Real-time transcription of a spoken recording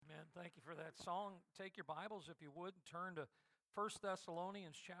Thank you for that song. Take your Bibles, if you would, and turn to 1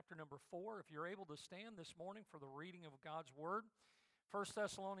 Thessalonians chapter number 4. If you're able to stand this morning for the reading of God's Word. 1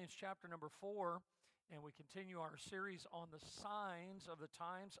 Thessalonians chapter number 4, and we continue our series on the signs of the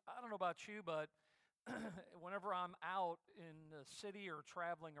times. I don't know about you, but whenever I'm out in the city or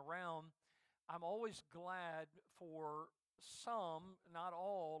traveling around, I'm always glad for some, not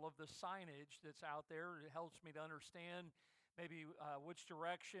all, of the signage that's out there. It helps me to understand maybe which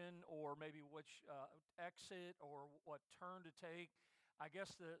direction or maybe which exit or what turn to take. I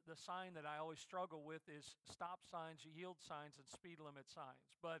guess the sign that I always struggle with is stop signs, yield signs, and speed limit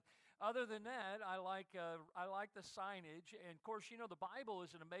signs. But other than that, I like the signage. And of course, you know, the Bible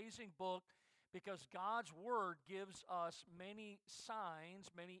is an amazing book because God's Word gives us many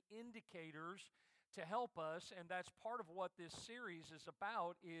signs, many indicators to help us. And that's part of what this series is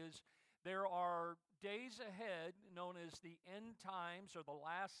about. Is there are days ahead known as the end times or the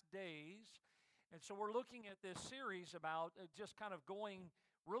last days. And so we're looking at this series about just kind of going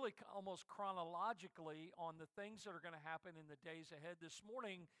really almost chronologically on the things that are going to happen in the days ahead. This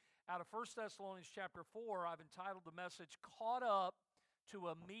morning, out of 1 Thessalonians chapter 4, I've entitled the message, Caught Up to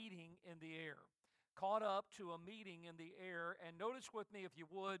a Meeting in the Air. Caught up to a meeting in the air. And notice with me, if you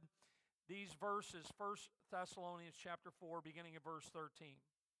would, these verses, 1 Thessalonians chapter 4, beginning of verse 13.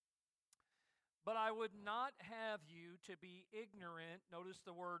 But I would not have you to be ignorant, notice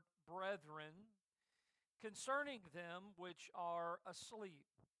the word brethren, concerning them which are asleep,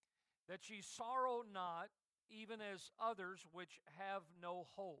 that ye sorrow not, even as others which have no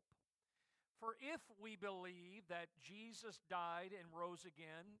hope. For if we believe that Jesus died and rose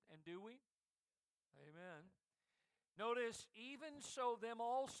again, and do we? Amen. Notice, even so them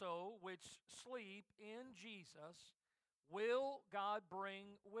also which sleep in Jesus will God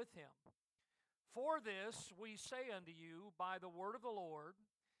bring with him. For this we say unto you by the word of the Lord,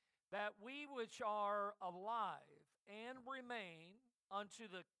 that we which are alive and remain unto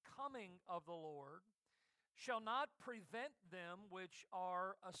the coming of the Lord shall not prevent them which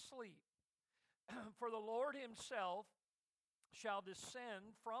are asleep. For the Lord himself shall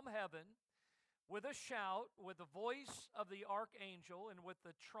descend from heaven with a shout, with the voice of the archangel, and with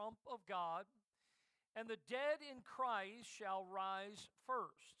the trump of God, and the dead in Christ shall rise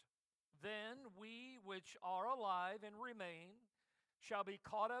first. Then we which are alive and remain shall be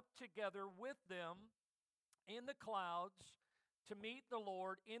caught up together with them in the clouds to meet the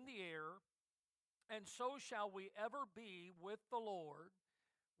Lord in the air, and so shall we ever be with the Lord.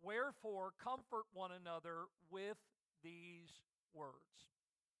 Wherefore, comfort one another with these words.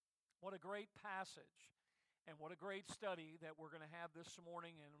 What a great passage, and what a great study that we're going to have this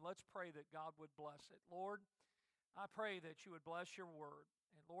morning, and let's pray that God would bless it. Lord, I pray that you would bless your word.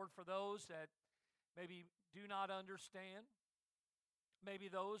 And Lord, for those that maybe do not understand, maybe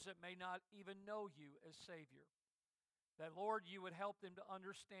those that may not even know you as Savior, that, Lord, you would help them to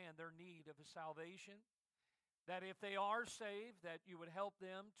understand their need of a salvation, that if they are saved, that you would help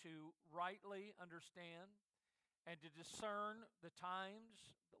them to rightly understand and to discern the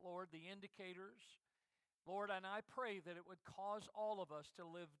times, Lord, the indicators. Lord, and I pray that it would cause all of us to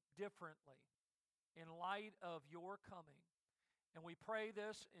live differently in light of your coming. And we pray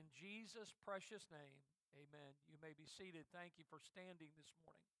this in Jesus' precious name. Amen. You may be seated. Thank you for standing this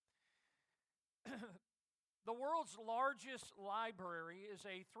morning. The world's largest library is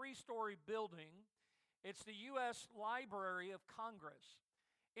a 3-story building. It's the U.S. Library of Congress.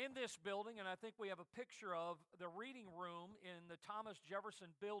 In this building, and I think we have a picture of the reading room in the Thomas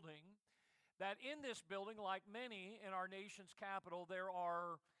Jefferson building, that in this building, like many in our nation's capital, there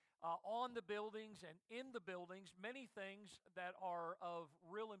are on the buildings and in the buildings many things that are of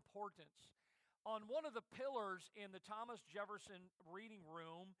real importance. On one of the pillars in the Thomas Jefferson reading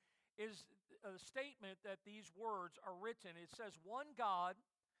room is a statement that these words are written. It says, one God,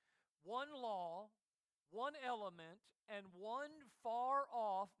 one law, one element, and one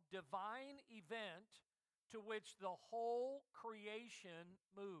far-off divine event to which the whole creation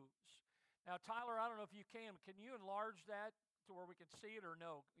moves. Now, Tyler, I don't know if you can you enlarge that to where we can see it or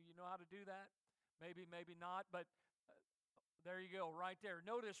no? You know how to do that? Maybe, maybe not, but there you go, right there.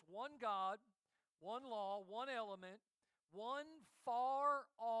 Notice one God, one law, one element, one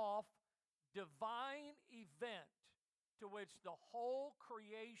far-off divine event to which the whole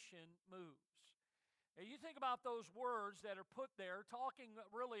creation moves. Now, you think about those words that are put there, talking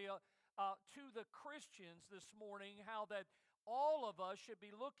really to the Christians this morning, how that all of us should be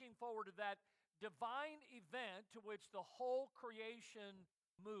looking forward to that divine event to which the whole creation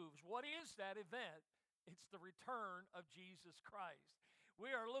moves. What is that event? It's the return of Jesus Christ. We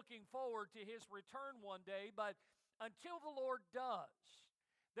are looking forward to his return one day, but until the Lord does,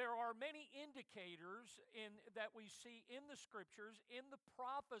 There are many indicators that we see in the Scriptures, in the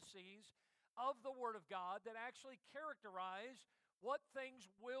prophecies of the Word of God, that actually characterize what things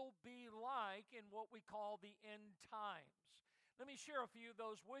will be like in what we call the end times. Let me share a few of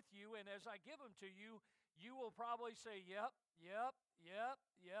those with you, and as I give them to you, you will probably say, yep, yep, yep,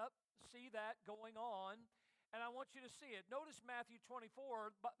 yep, see that going on, and I want you to see it. Notice Matthew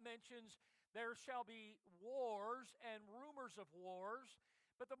 24 mentions there shall be wars and rumors of wars,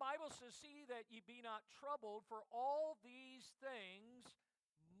 but the Bible says, see that ye be not troubled, for all these things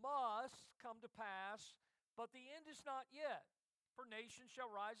must come to pass, but the end is not yet. For nation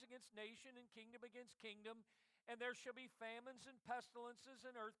shall rise against nation, and kingdom against kingdom, and there shall be famines and pestilences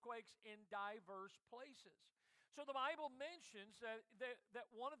and earthquakes in diverse places. So the Bible mentions that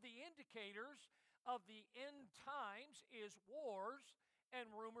one of the indicators of the end times is wars and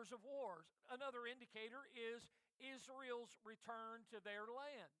rumors of wars. Another indicator is Israel's return to their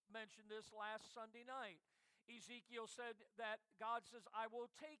land. Mentioned this last Sunday night. Ezekiel said that God says, I will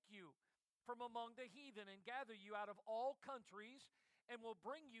take you from among the heathen and gather you out of all countries and will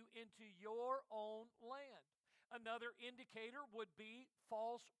bring you into your own land. Another indicator would be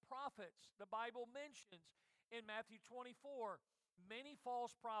false prophets. The Bible mentions in Matthew 24, many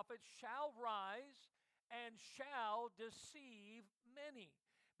false prophets shall rise and shall deceive many.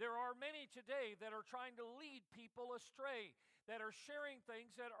 There are many today that are trying to lead people astray, that are sharing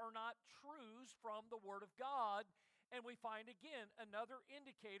things that are not truths from the Word of God. And we find again another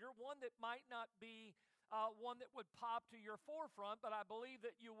indicator, one that might not be one that would pop to your forefront, but I believe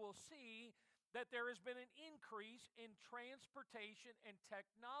that you will see that there has been an increase in transportation and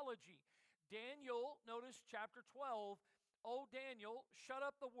technology. Daniel, notice chapter 12, O Daniel, shut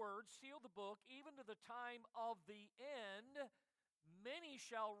up the word, seal the book, even to the time of the end. Many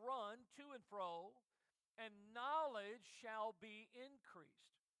shall run to and fro, and knowledge shall be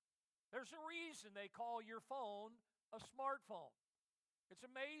increased. There's a reason they call your phone a smartphone. It's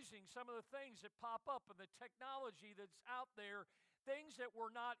amazing some of the things that pop up and the technology that's out there, things that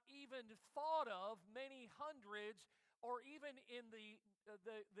were not even thought of many hundreds or even in the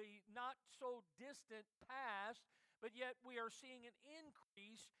not so distant past, but yet we are seeing an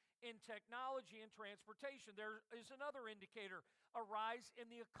increase in technology and transportation. There is another indicator, a rise in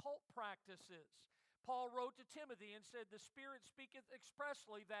the occult practices. Paul wrote to Timothy and said, the Spirit speaketh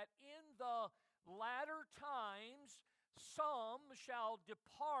expressly that in the latter times some shall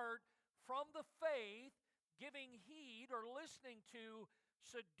depart from the faith, giving heed or listening to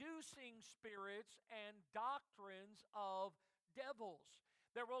seducing spirits and doctrines of devils.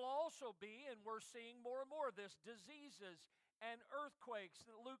 There will also be, and we're seeing more and more of this, diseases and earthquakes.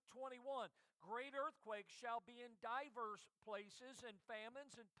 Luke 21, great earthquakes shall be in diverse places, and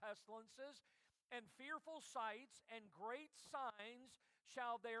famines and pestilences, and fearful sights and great signs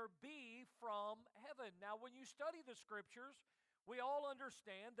shall there be from heaven. Now, when you study the Scriptures, we all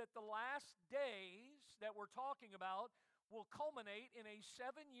understand that the last days that we're talking about will culminate in a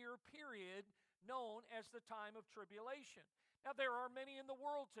 7-year period known as the time of tribulation. Now, there are many in the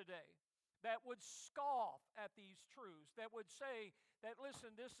world today that would scoff at these truths, that would say that,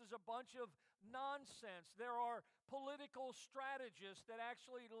 listen, this is a bunch of nonsense. There are political strategists that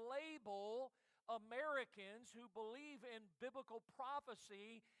actually label Americans who believe in biblical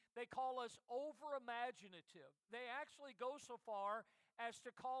prophecy, they call us over-imaginative. They actually go so far as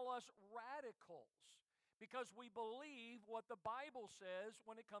to call us radicals because we believe what the Bible says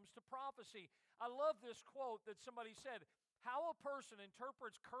when it comes to prophecy. I love this quote that somebody said, how a person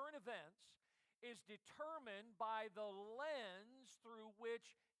interprets current events is determined by the lens through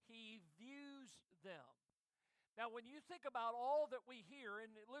which he views them. Now, when you think about all that we hear, and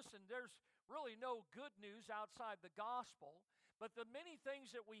listen, there's really no good news outside the gospel, but the many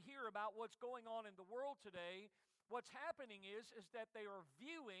things that we hear about what's going on in the world today, what's happening is that they are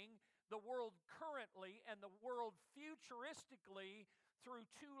viewing the world currently and the world futuristically through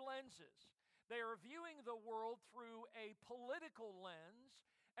two lenses. They are viewing the world through a political lens,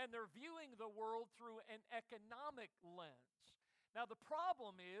 and they're viewing the world through an economic lens. Now, the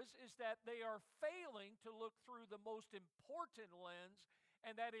problem is that they are failing to look through the most important lens,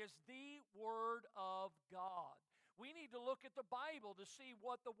 and that is the Word of God. We need to look at the Bible to see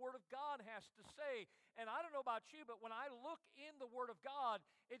what the Word of God has to say. And I don't know about you, but when I look in the Word of God,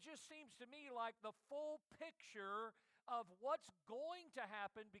 it just seems to me like the full picture of what's going to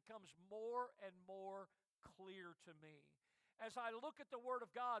happen becomes more and more clear to me. As I look at the Word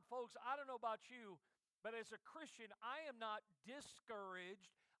of God, folks, I don't know about you, but as a Christian, I am not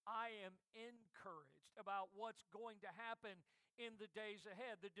discouraged. I am encouraged about what's going to happen in the days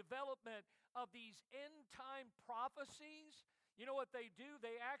ahead. The development of these end-time prophecies, You know what they do?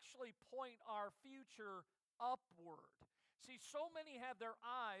 They actually point our future upward. See, so many have their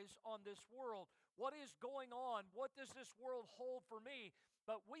eyes on this world. What is going on? What does this world hold for me?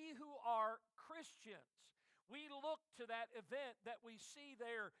 But we who are Christians, we look to that event that we see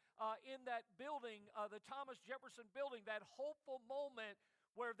there in that building, the Thomas Jefferson building, that hopeful moment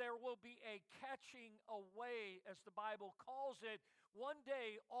where there will be a catching away, as the Bible calls it. One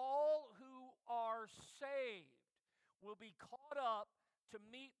day, all who are saved will be caught up to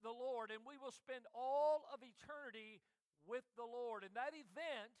meet the Lord, and we will spend all of eternity with the Lord. And that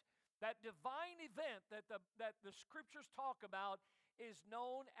event, that divine event that the scriptures talk about, is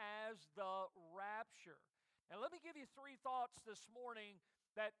known as the rapture. Now, let me give you three thoughts this morning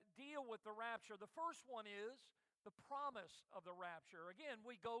that deal with the rapture. The first one is the promise of the rapture. Again,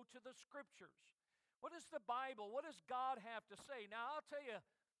 we go to the scriptures. What is the Bible? What does God have to say? Now, I'll tell you,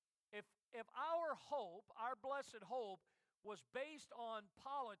 if our hope, our blessed hope, was based on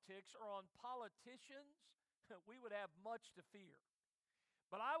politics or on politicians, we would have much to fear.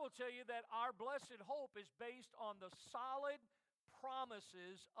 But I will tell you that our blessed hope is based on the solid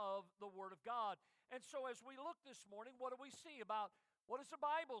promises of the Word of God. And so as we look this morning, what do we see about, what does the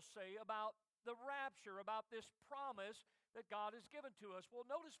Bible say about the rapture, about this promise that God has given to us? Well,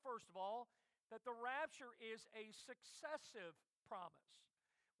 notice first of all that the rapture is a successive promise.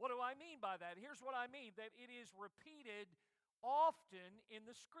 What do I mean by that? Here's what I mean, that it is repeated often in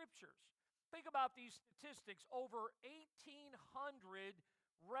the Scriptures. Think about these statistics. Over 1,800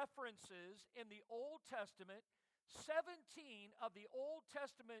 references in the Old Testament. 17 of the Old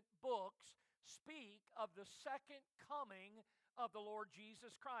Testament books speak of the second coming of the Lord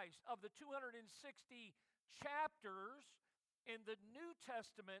Jesus Christ. Of the 260 chapters in the New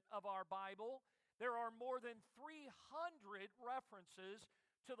Testament of our Bible, there are more than 300 references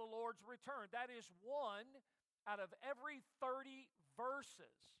to the Lord's return. That is one out of every 30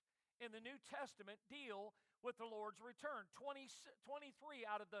 verses in the New Testament deal with the Lord's return. 23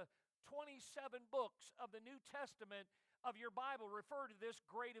 out of the 27 books of the New Testament of your Bible refer to this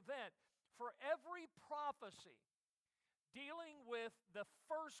great event. For every prophecy dealing with the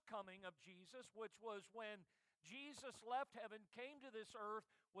first coming of Jesus, which was when Jesus left heaven, came to this earth,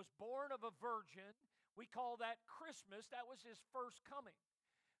 was born of a virgin, we call that Christmas. That was his first coming.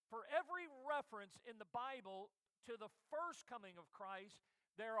 For every reference in the Bible to the first coming of Christ,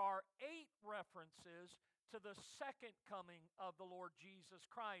 there are 8 references to the second coming of the Lord Jesus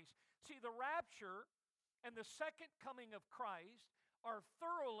Christ. See, the rapture and the second coming of Christ are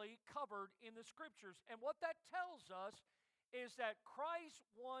thoroughly covered in the Scriptures. And what that tells us is that Christ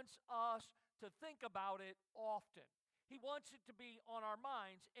wants us to think about it often. He wants it to be on our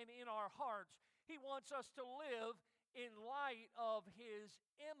minds and in our hearts. He wants us to live in light of His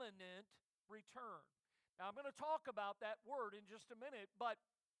imminent return. Now, I'm going to talk about that word in just a minute, but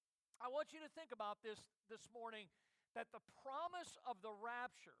I want you to think about this morning, that the promise of the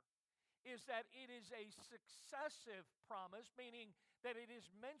rapture is that it is a successive promise, meaning that it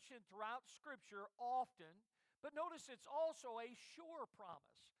is mentioned throughout Scripture often, but notice it's also a sure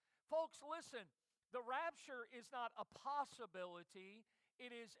promise. Folks, listen, the rapture is not a possibility,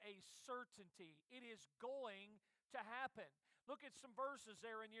 it is a certainty. It is going to happen. Look at some verses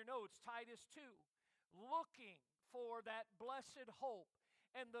there in your notes. Titus 2, looking for that blessed hope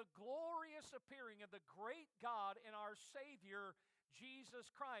and the glorious appearing of the great God and our Savior,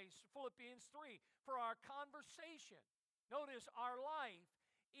 Jesus Christ. Philippians 3, for our conversation, notice our life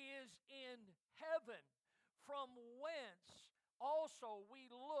is in heaven, from whence also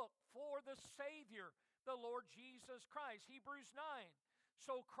we look for the Savior, the Lord Jesus Christ. Hebrews 9,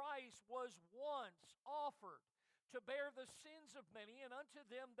 so Christ was once offered to bear the sins of many, and unto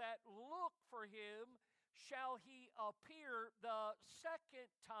them that look for Him shall He appear the second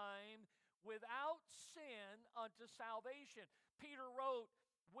time without sin unto salvation. Peter wrote,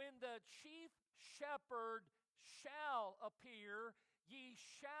 when the chief shepherd shall appear, ye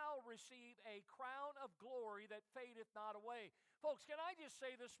shall receive a crown of glory that fadeth not away. Folks, can I just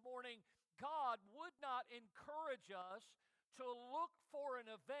say this morning, God would not encourage us to look for an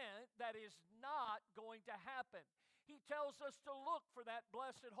event that is not going to happen. He tells us to look for that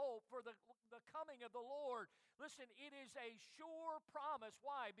blessed hope, for the coming of the Lord. Listen, it is a sure promise.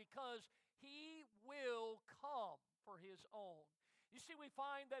 Why? Because He will come for His own. You see, we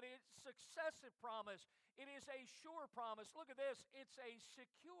find that it's a successive promise. It is a sure promise. Look at this. It's a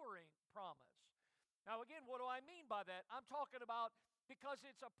securing promise. Now, again, what do I mean by that? I'm talking about because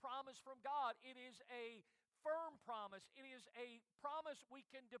it's a promise from God. It is a firm promise. It is a promise we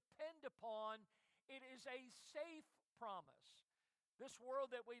can depend upon. It is a safe promise. This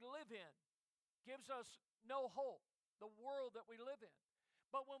world that we live in gives us no hope. the world that we live in.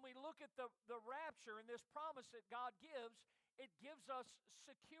 But when we look at the rapture and this promise that God gives, it gives us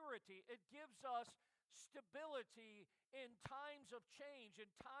security. It gives us stability in times of change,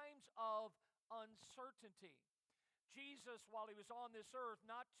 in times of uncertainty. Jesus, while he was on this earth,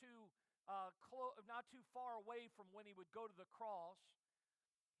 not too far away from when he would go to the cross,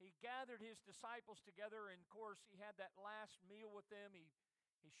 he gathered his disciples together, and of course, he had that last meal with them. He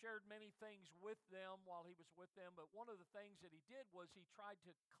shared many things with them while he was with them, but one of the things that he did was he tried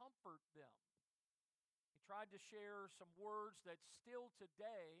to comfort them. He tried to share some words that still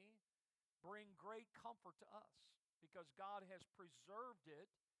today bring great comfort to us because God has preserved it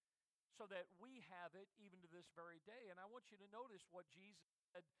so that we have it even to this very day. And I want you to notice what Jesus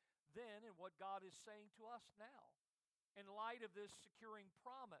said then and what God is saying to us now in light of this securing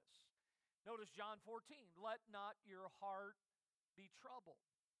promise. Notice John 14, let not your heart be troubled.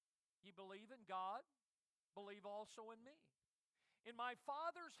 You believe in God, believe also in me. In my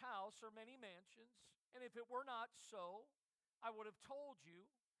Father's house are many mansions, and if it were not so, I would have told you.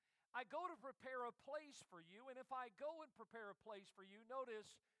 I go to prepare a place for you, and if I go and prepare a place for you,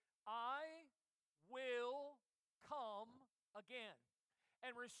 notice, I will come again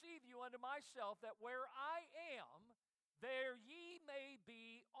and receive you unto myself, that where I am, there ye may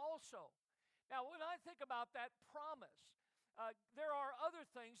be also. Now, when I think about that promise, there are other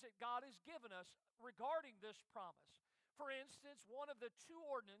things that God has given us regarding this promise. For instance, one of the two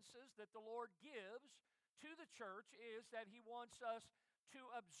ordinances that the Lord gives to the church is that he wants us to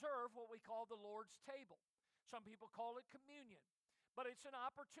observe what we call the Lord's table. Some people call it communion, but it's an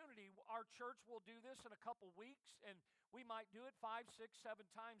opportunity. Our church will do this in a couple weeks, and we might do it 5, 6, 7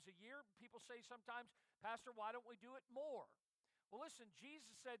 times a year. People say sometimes, Pastor, why don't we do it more? Well, listen,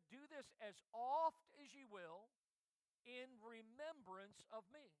 Jesus said, do this as oft as you will in remembrance of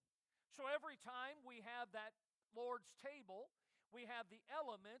me. So every time we have that Lord's table, we have the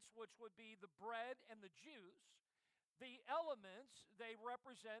elements, which would be the bread and the juice. The elements, they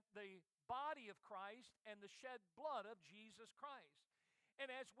represent the body of Christ and the shed blood of Jesus Christ.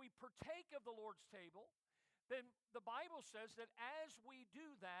 And as we partake of the Lord's table, then the Bible says that as we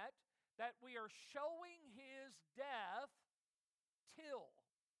do that, that we are showing his death till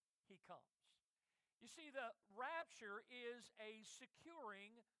he comes. You see, the rapture is a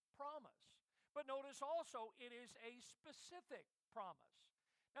securing promise. But notice also, it is a specific promise.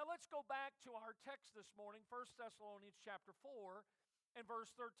 Now let's go back to our text this morning, 1 Thessalonians chapter 4 and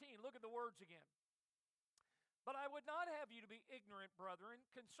verse 13. Look at the words again. But I would not have you to be ignorant, brethren,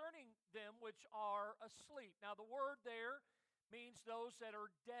 concerning them which are asleep. Now the word there means those that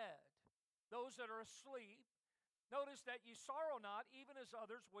are dead, those that are asleep. Notice that ye sorrow not, even as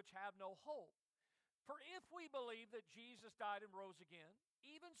others which have no hope. For if we believe that Jesus died and rose again,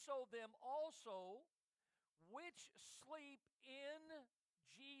 even so them also which sleep in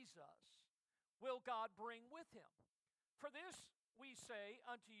Jesus will God bring with him. For this we say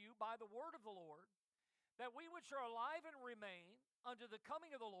unto you by the word of the Lord, that we which are alive and remain unto the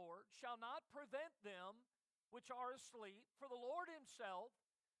coming of the Lord shall not prevent them which are asleep. For the Lord himself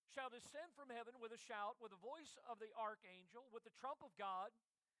shall descend from heaven with a shout, with the voice of the archangel, with the trump of God,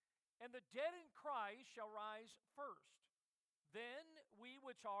 and the dead in Christ shall rise first. Then we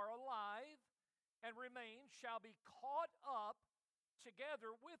which are alive and remain shall be caught up together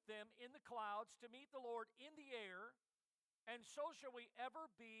with them in the clouds to meet the Lord in the air, and so shall we ever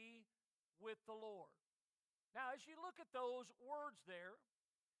be with the Lord. Now, as you look at those words there,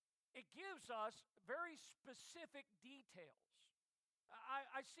 it gives us very specific details.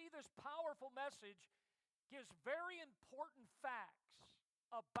 I see this powerful message gives very important facts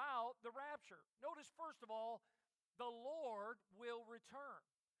about the rapture. Notice, first of all, the Lord will return.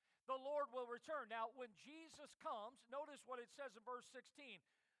 The Lord will return. Now, when Jesus comes, notice what it says in verse 16.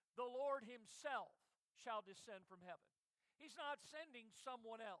 The Lord himself shall descend from heaven. He's not sending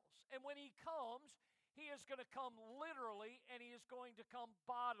someone else. And when he comes, he is going to come literally, and he is going to come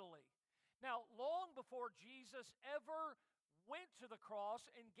bodily. Now, long before Jesus ever went to the cross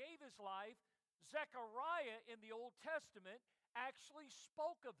and gave his life, Zechariah in the Old Testament actually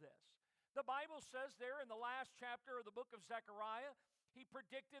spoke of this. The Bible says there in the last chapter of the book of Zechariah, he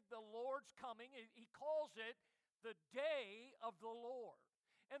predicted the Lord's coming. He calls it the day of the Lord.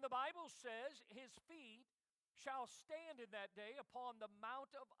 And the Bible says his feet shall stand in that day upon the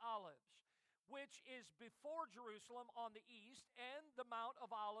Mount of Olives, which is before Jerusalem on the east, and the Mount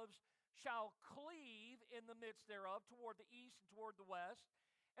of Olives shall cleave in the midst thereof toward the east and toward the west.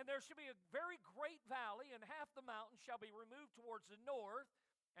 And there shall be a very great valley, and half the mountain shall be removed towards the north,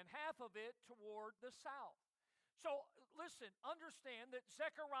 and half of it toward the south. So listen, understand that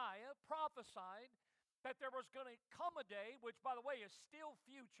Zechariah prophesied that there was going to come a day, which, by the way, is still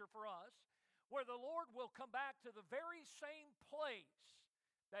future for us, where the Lord will come back to the very same place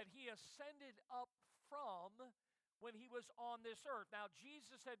that he ascended up from when he was on this earth. Now,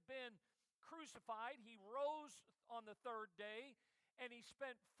 Jesus had been crucified. He rose on the third day, and he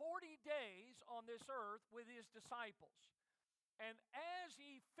spent 40 days on this earth with his disciples. And as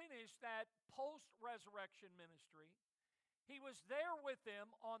he finished that post-resurrection ministry, he was there with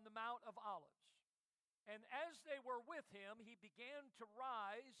them on the Mount of Olives. And as they were with him, he began to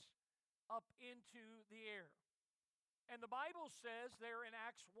rise up into the air. And the Bible says there in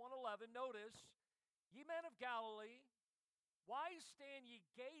Acts 1:11, notice, "Ye men of Galilee, why stand ye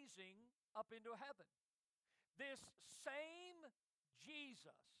gazing up into heaven? This same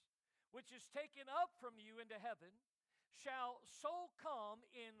Jesus, which is taken up from you into heaven, shall so come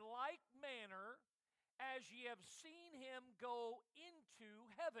in like manner as ye have seen him go into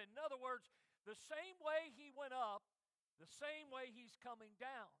heaven." In other words, the same way he went up, the same way he's coming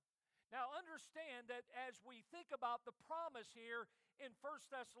down. Now understand that as we think about the promise here in 1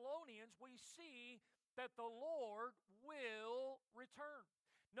 Thessalonians, we see that the Lord will return.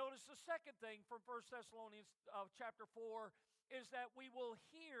 Notice the second thing from 1 Thessalonians chapter 4 is that we will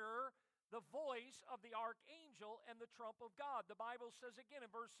hear the voice of the archangel and the trump of God. The Bible says again in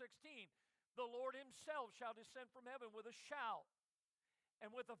verse 16, "The Lord himself shall descend from heaven with a shout,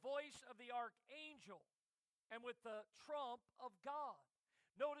 and with the voice of the archangel, and with the trump of God."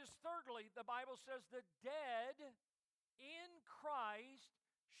 Notice thirdly, the Bible says, "The dead in Christ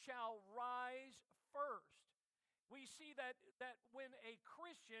shall rise first." We see that when a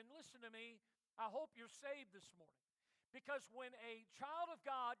Christian, listen to me, I hope you're saved this morning. Because when a child of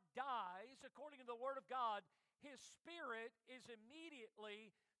God dies, according to the Word of God, his spirit is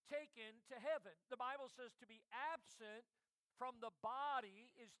immediately taken to heaven. The Bible says to be absent from the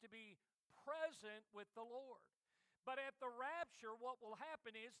body is to be present with the Lord. But at the rapture, what will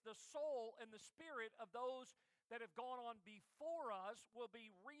happen is the soul and the spirit of those that have gone on before us will be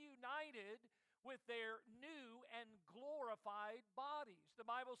reunited with their new and glorified bodies. The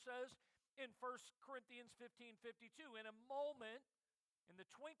Bible says in 1 Corinthians 15:52, "In a moment, in the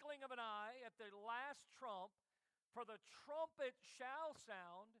twinkling of an eye, at the last trump, for the trumpet shall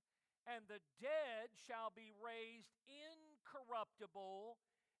sound, and the dead shall be raised incorruptible,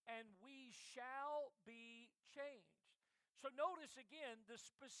 and we shall be changed." So notice again the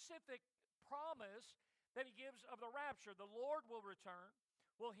specific promise that he gives of the rapture. The Lord will return.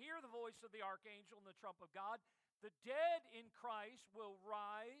 We'll hear the voice of the archangel and the trump of God. The dead in Christ will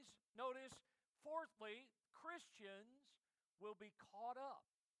rise. Notice, fourthly, Christians will be caught up.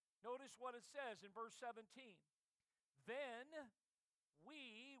 Notice what it says in verse 17. "Then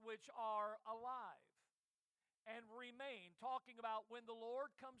we which are alive and remain," talking about when the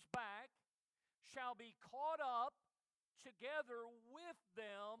Lord comes back, "shall be caught up together with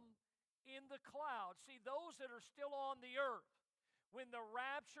them in the clouds." See, those that are still on the earth, when the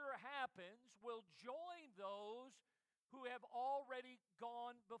rapture happens, will join those who have already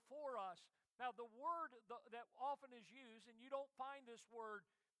gone before us. Now, the word that often is used, and you don't find this word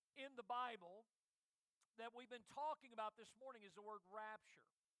in the Bible, that we've been talking about this morning is the word rapture.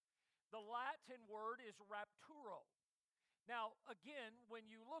 The Latin word is rapturo. Now, again, when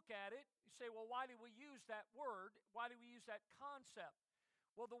you look at it, you say, well, why do we use that word? Why do we use that concept?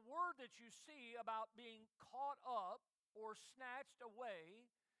 Well, the word that you see about being caught up or snatched away,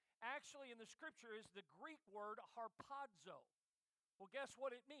 actually in the scripture is the Greek word harpazo. Well, guess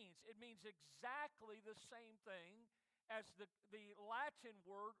what it means? It means exactly the same thing as the Latin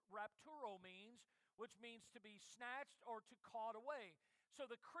word rapturo means, which means to be snatched or to caught away. So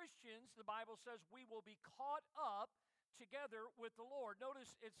the Christians, the Bible says, we will be caught up together with the Lord.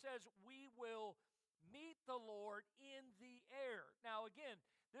 Notice it says we will meet the Lord in the air. Now again,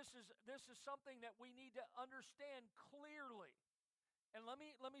 this is something that we need to understand clearly. And let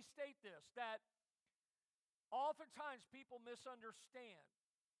me state this, that oftentimes people misunderstand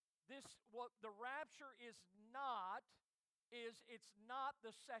this. What the rapture is not, it's not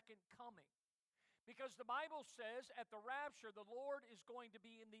the second coming. Because the Bible says at the rapture, the Lord is going to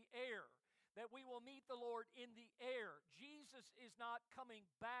be in the air, that we will meet the Lord in the air. Jesus is not coming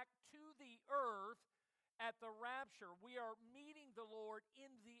back to the earth at the rapture. We are meeting the Lord in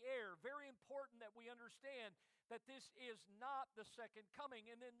the air. Very important that we understand that this is not the second coming.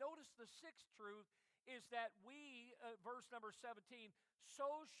 And then notice the sixth truth is that we, verse number 17,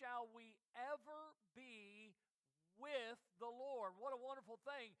 "So shall we ever be with the Lord." What a wonderful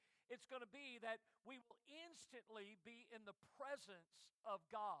thing it's going to be that we will instantly be in the presence of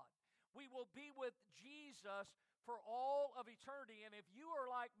God. We will be with Jesus for all of eternity. And if you are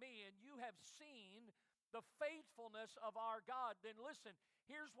like me and you have seen the faithfulness of our God, then listen,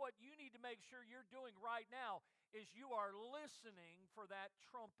 here's what you need to make sure you're doing right now is you are listening for that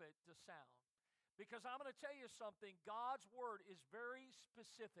trumpet to sound. Because I'm going to tell you something, God's word is very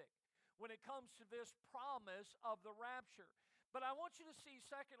specific when it comes to this promise of the rapture. But I want you to see,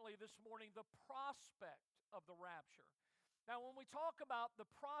 secondly, this morning, the prospect of the rapture. Now, when we talk about the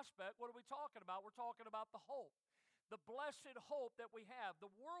prospect, what are we talking about? We're talking about the hope, the blessed hope that we have.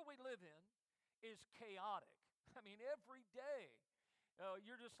 The world we live in is chaotic. I mean, every day,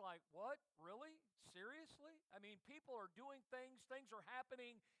 you're just like, what? Really? Seriously? I mean, people are doing things are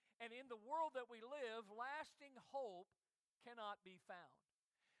happening, and in the world that we live, lasting hope cannot be found.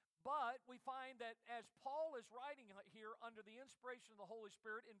 But we find that as Paul is writing here under the inspiration of the Holy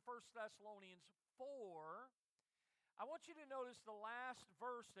Spirit in 1 Thessalonians 4, I want you to notice the last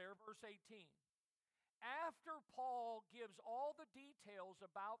verse there, verse 18. After Paul gives all the details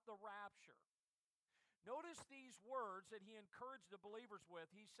about the rapture, notice these words that he encouraged the believers with.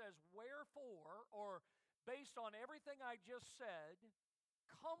 He says, wherefore, or based on everything I just said,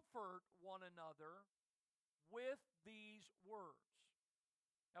 comfort one another with these words.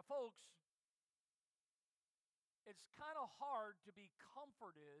 Now, folks, it's kind of hard to be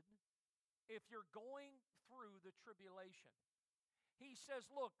comforted if you're going through the tribulation. He says,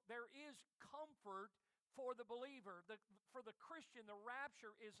 look, there is comfort for the believer. For the Christian, the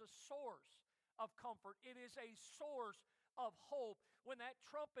rapture is a source of comfort. It is a source of hope. When that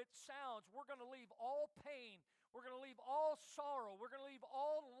trumpet sounds, we're going to leave all pain. We're going to leave all sorrow. We're going to leave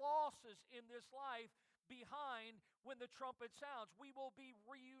all losses in this life behind when the trumpet sounds. We will be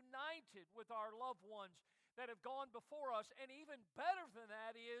reunited with our loved ones that have gone before us. And even better than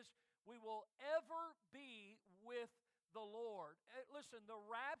that is we will ever be with the Lord. Listen, the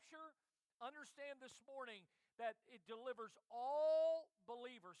rapture, understand this morning that it delivers all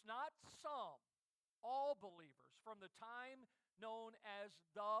believers, not some, all believers from the time known as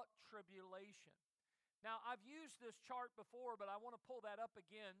the tribulation. Now, I've used this chart before, but I want to pull that up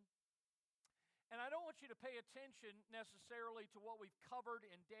again. And I don't want you to pay attention necessarily to what we've covered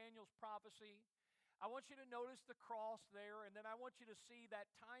in Daniel's prophecy. I want you to notice the cross there, and then I want you to see that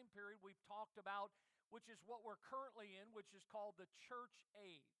time period we've talked about, which is what we're currently in, which is called the church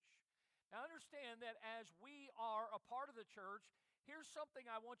age. Now understand that as we are a part of the church, here's something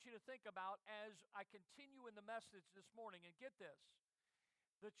I want you to think about as I continue in the message this morning, and get this.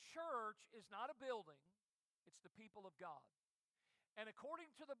 The church is not a building, it's the people of God. And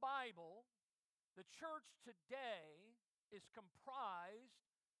according to the Bible, the church today is comprised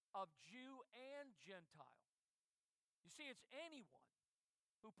of Jew and Gentile. You see, it's anyone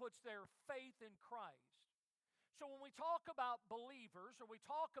who puts their faith in Christ. So when we talk about believers or we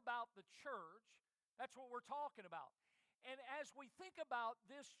talk about the church, that's what we're talking about. And as we think about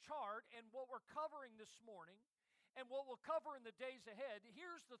this chart and what we're covering this morning and what we'll cover in the days ahead,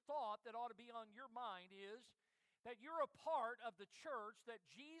 here's the thought that ought to be on your mind is that you're a part of the church that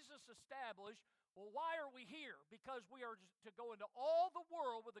Jesus established. Well, why are we here? Because we are to go into all the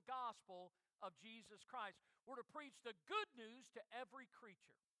world with the gospel of Jesus Christ. We're to preach the good news to every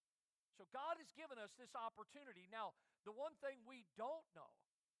creature. So God has given us this opportunity. Now, the one thing we don't know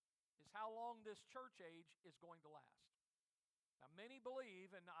is how long this church age is going to last. Now, many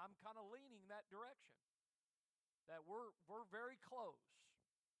believe, and I'm kind of leaning that direction, that we're very close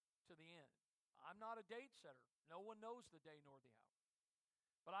to the end. I'm not a date setter. No one knows the day nor the hour.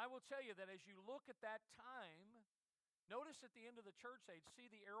 But I will tell you that as you look at that time, notice at the end of the church age, see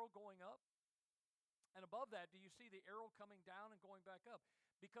the arrow going up? And above that, do you see the arrow coming down and going back up?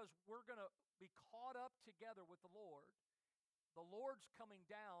 Because we're going to be caught up together with the Lord. The Lord's coming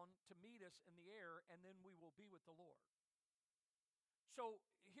down to meet us in the air, and then we will be with the Lord. So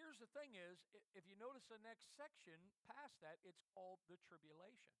here's the thing is, if you notice the next section past that, it's called the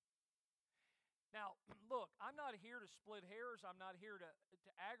tribulation. Now, look, I'm not here to split hairs. I'm not here to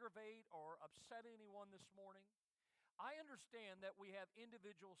aggravate or upset anyone this morning. I understand that we have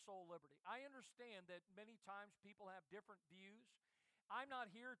individual soul liberty. I understand that many times people have different views. I'm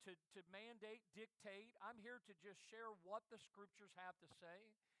not here to mandate, dictate. I'm here to just share what the Scriptures have to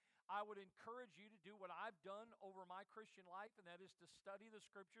say. I would encourage you to do what I've done over my Christian life, and that is to study the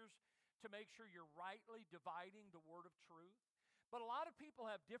Scriptures to make sure you're rightly dividing the word of truth. But a lot of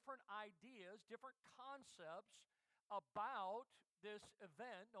people have different ideas, different concepts about this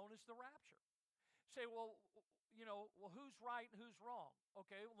event known as the rapture. Say, well, who's right and who's wrong?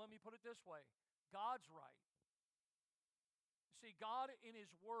 Okay, well, let me put it this way. God's right. See, God in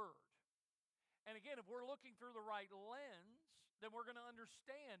His Word. And again, if we're looking through the right lens, then we're going to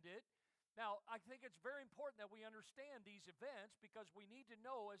understand it. Now, I think it's very important that we understand these events because we need to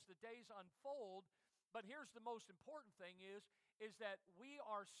know as the days unfold But here's the most important thing is that we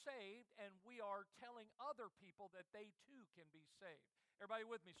are saved and we are telling other people that they too can be saved. Everybody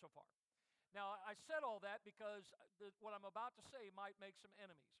with me so far? Now, I said all that because what I'm about to say might make some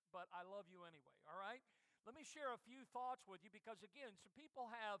enemies, but I love you anyway, all right? Let me share a few thoughts with you because, again, some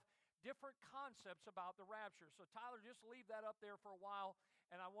people have different concepts about the rapture. So, Tyler, just leave that up there for a while,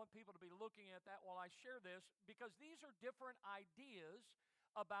 and I want people to be looking at that while I share this because these are different ideas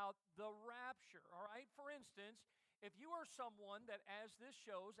about the rapture, all right? For instance, if you are someone that, as this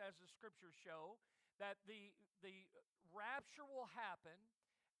shows, as the scriptures show, that the rapture will happen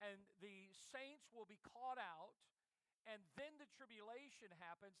and the saints will be caught out, and then the tribulation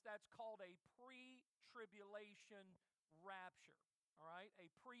happens, that's called a pre-tribulation rapture, all right? A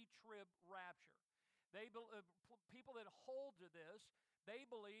pre-trib rapture. People that hold to this, they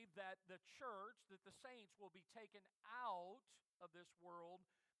believe that the church, that the saints will be taken out of this world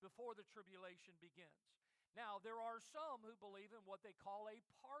before the tribulation begins. Now, there are some who believe in what they call a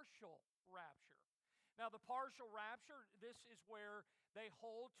partial rapture. Now, the partial rapture, this is where they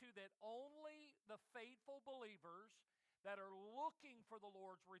hold to that only the faithful believers that are looking for the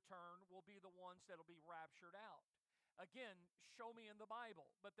Lord's return will be the ones that will be raptured out. Again, show me in the Bible.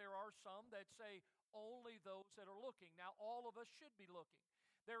 But there are some that say only those that are looking. Now, all of us should be looking.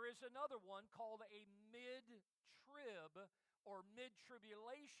 There is another one called a mid-trib or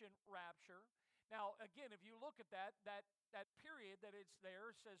mid-tribulation rapture. Now, again, if you look at that period that it's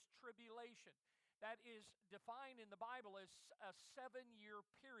there, it says tribulation. That is defined in the Bible as a 7-year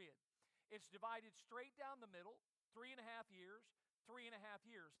period. It's divided straight down the middle, 3.5 years, 3.5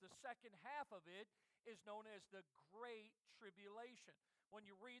 years. The second half of it is known as the Great Tribulation. When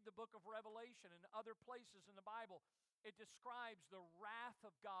you read the book of Revelation and other places in the Bible, it describes the wrath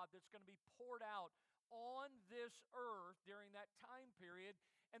of God that's going to be poured out on this earth during that time period.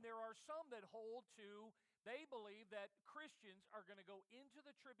 And there are some that hold to, they believe that Christians are going to go into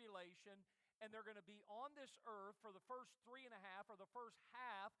the tribulation and they're going to be on this earth for the first 3.5 or the first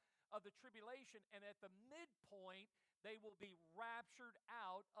half of the tribulation, and at the midpoint, they will be raptured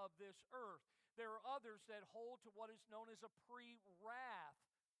out of this earth. There are others that hold to what is known as a pre-wrath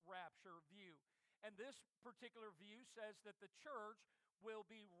rapture view. And this particular view says that the church will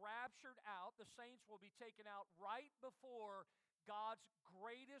be raptured out, the saints will be taken out right before God's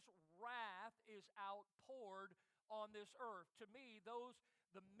greatest wrath is outpoured on this earth. To me,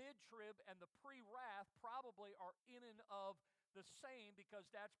 the mid-trib and the pre-wrath probably are in and of the same because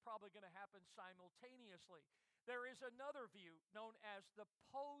that's probably going to happen simultaneously. There is another view known as the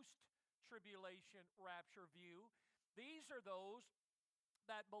post-tribulation rapture view. These are those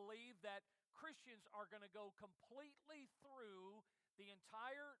that believe that Christians are going to go completely through the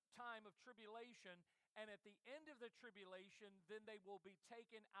entire time of tribulation, and at the end of the tribulation, then they will be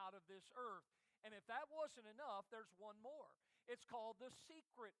taken out of this earth. And if that wasn't enough, there's one more. It's called the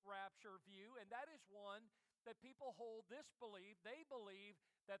secret rapture view, and that is one that people hold this belief. They believe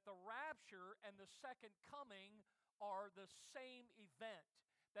that the rapture and the second coming are the same event,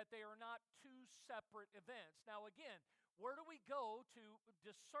 that they are not two separate events. Now again, where do we go to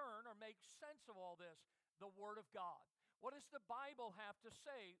discern or make sense of all this? The Word of God. What does the Bible have to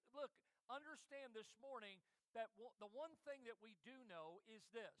say? Look, understand this morning that the one thing that we do know is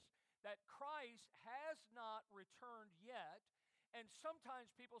this, that Christ has not returned yet. And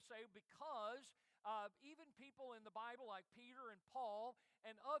sometimes people say because even people in the Bible like Peter and Paul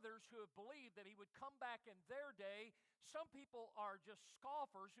and others who have believed that he would come back in their day, some people are just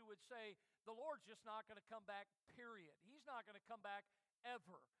scoffers who would say the Lord's just not going to come back, period. He's not going to come back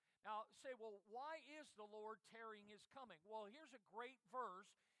ever. Now, say, well, why is the Lord tarrying his coming? Well, here's a great verse.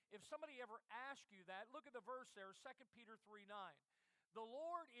 If somebody ever asks you that, look at the verse there, 2 Peter 3:9. The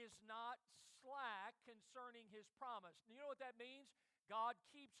Lord is not slack concerning his promise. You know what that means? God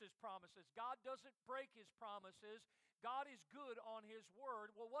keeps his promises. God doesn't break his promises. God is good on his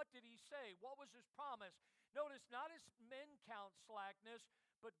word. Well, what did he say? What was his promise? Notice, not as men count slackness,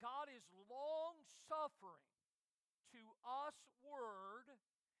 but God is long-suffering to us word,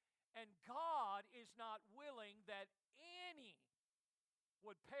 and God is not willing that any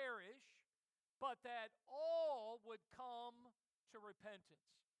would perish, but that all would come to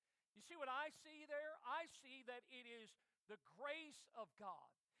repentance. You see what I see there? I see that it is the grace of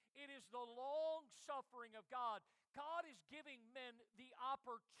God. It is the long suffering of God. God is giving men the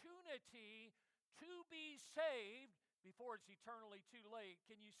opportunity to be saved before it's eternally too late.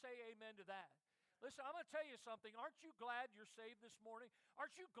 Can you say amen to that? Listen, I'm going to tell you something. Aren't you glad you're saved this morning?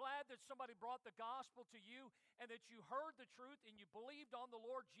 Aren't you glad that somebody brought the gospel to you and that you heard the truth and you believed on the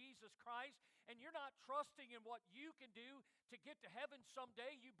Lord Jesus Christ and you're not trusting in what you can do to get to heaven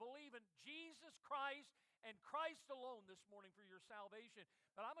someday? You believe in Jesus Christ and Christ alone this morning for your salvation.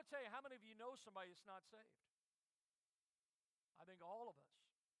 But I'm going to tell you, how many of you know somebody that's not saved? I think all of us.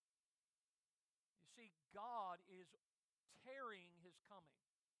 You see, God is tarrying His coming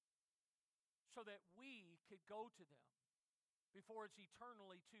so that we could go to them before it's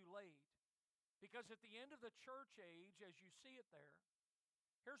eternally too late. Because at the end of the church age, as you see it there,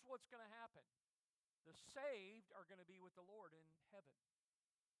 here's what's going to happen. The saved are going to be with the Lord in heaven.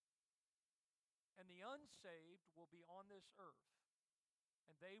 And the unsaved will be on this earth.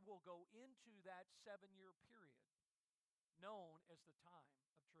 And they will go into that 7-year period known as the time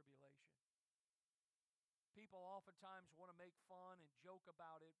of tribulation. People oftentimes want to make fun and joke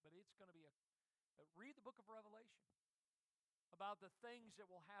about it, but it's going to be read the book of Revelation about the things that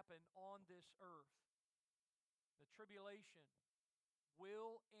will happen on this earth. The tribulation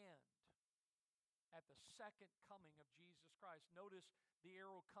will end at the second coming of Jesus Christ. Notice the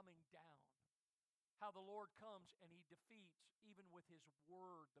arrow coming down. How the Lord comes and He defeats, even with His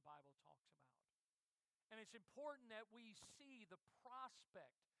word, the Bible talks about. And it's important that we see the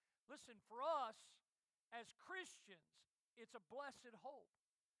prospect. Listen, for us as Christians, it's a blessed hope.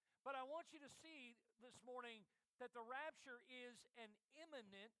 But I want you to see this morning that the rapture is an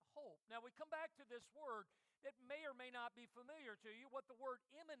imminent hope. Now, we come back to this word that may or may not be familiar to you. What the word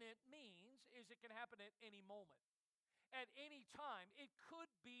imminent means is it can happen at any moment, at any time. It could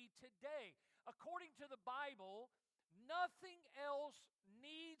be today. According to the Bible, nothing else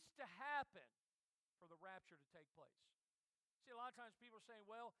needs to happen for the rapture to take place. See, a lot of times people are saying,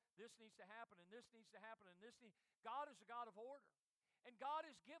 well, this needs to happen, and this needs to happen, and this needs... God is a God of order. And God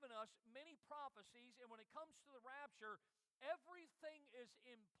has given us many prophecies, and when it comes to the rapture, everything is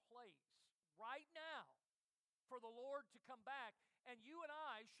in place right now for the Lord to come back. And you and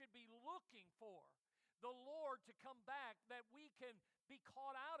I should be looking for the Lord to come back, that we can be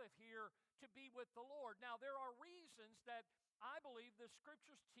caught out of here to be with the Lord. Now, there are reasons that I believe the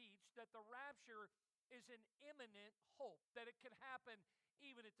Scriptures teach that the rapture is an imminent hope, that it can happen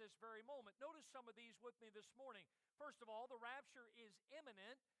even at this very moment. Notice some of these with me this morning. First of all, the rapture is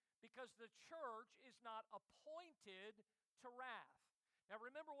imminent because the church is not appointed to wrath. Now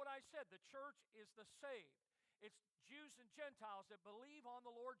remember what I said, the church is the saved. It's Jews and Gentiles that believe on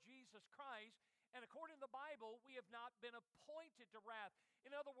the Lord Jesus Christ, and according to the Bible, we have not been appointed to wrath.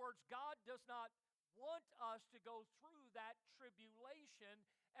 In other words, God does not want us to go through that tribulation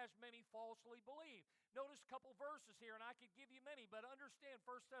as many falsely believe. Notice a couple verses here, and I could give you many, but understand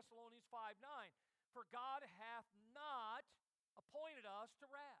 1 Thessalonians 5:9. For God hath not appointed us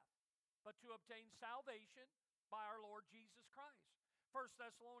to wrath, but to obtain salvation by our Lord Jesus Christ. 1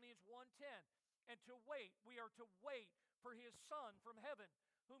 Thessalonians 1:10. And to wait, we are to wait for His Son from heaven,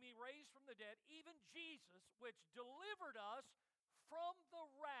 whom He raised from the dead, even Jesus, which delivered us from the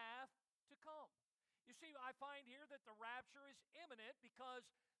wrath to come. You see, I find here that the rapture is imminent because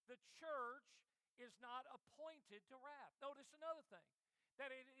the church is not appointed to wrath. Notice another thing,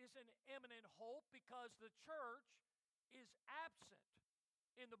 that it is an imminent hope because the church is absent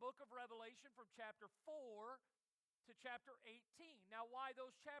in the book of Revelation from chapter 4 to chapter 18. Now, why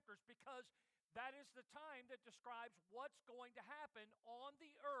those chapters? Because that is the time that describes what's going to happen on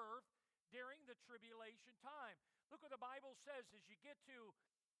the earth during the tribulation time. Look what the Bible says as you get to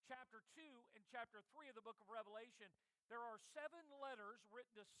chapter 2 and chapter 3 of the book of Revelation. There are 7 letters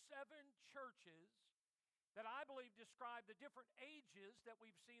written to 7 churches that I believe describe the different ages that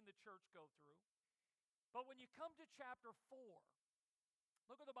we've seen the church go through. But when you come to chapter 4,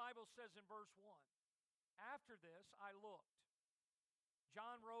 look what the Bible says in verse 1. After this I looked.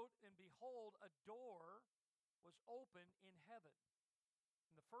 John wrote, and behold, a door was opened in heaven.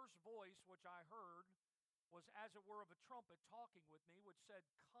 And the first voice which I heard was as it were of a trumpet talking with me, which said,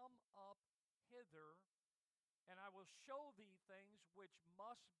 Come up hither, and I will show thee things which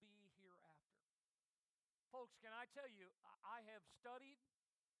must be hereafter. Folks, can I tell you, I have studied,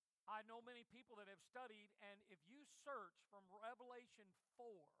 I know many people that have studied, and if you search from Revelation 4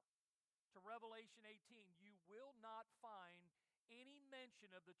 to Revelation 18, you will not find any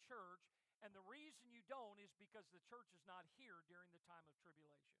mention of the church, and the reason you don't is because the church is not here during the time of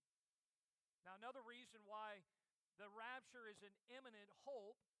tribulation. Now, another reason why the rapture is an imminent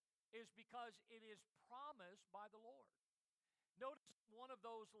hope is because it is promised by the Lord. Notice one of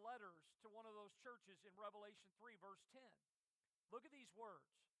those letters to one of those churches in Revelation 3, verse 10. Look at these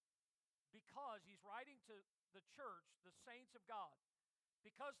words. Because he's writing to the church, the saints of God.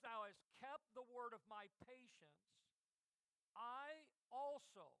 because thou hast kept the word of my patience, I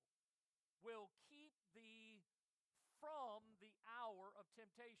also will keep thee from the hour of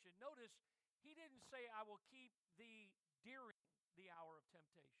temptation. Notice, he didn't say, I will keep thee during the hour of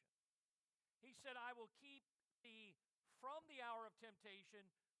temptation. He said, I will keep thee from the hour of temptation,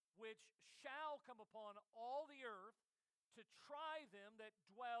 which shall come upon all the earth to try them that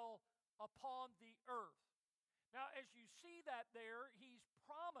dwell upon the earth. Now, as you see that there, he's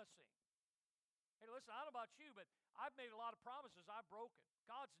promising. Hey, listen, I don't know about you, but I've made a lot of promises I've broken.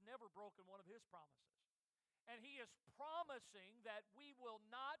 God's never broken one of his promises. And he is promising that we will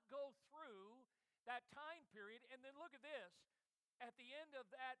not go through that time period. And then look at this. At the end of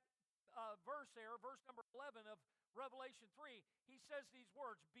that verse there, verse number 11 of Revelation 3, he says these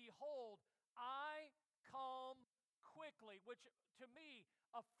words, Behold, I come quickly, which to me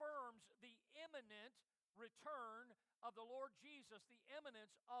affirms the imminent return of the Lord Jesus, the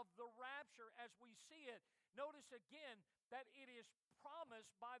imminence of the rapture as we see it. Notice again that it is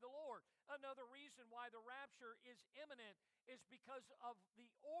promised by the Lord. Another reason why the rapture is imminent is because of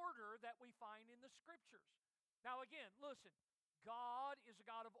the order that we find in the Scriptures. Now again, listen, God is a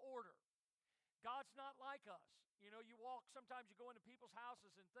God of order. God's not like us. You know, you walk, sometimes you go into people's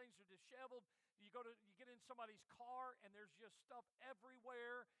houses and things are disheveled. You get in somebody's car and there's just stuff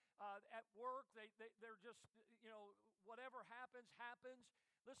everywhere. At work, they're just, you know, whatever happens.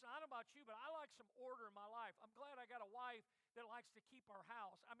 Listen, I don't know about you, but I like some order in my life. I'm glad I got a wife that likes to keep our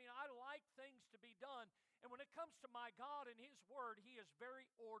house. I mean, I like things to be done. And when it comes to my God and his word, he is very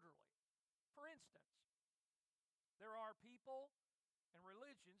orderly. For instance, there are people and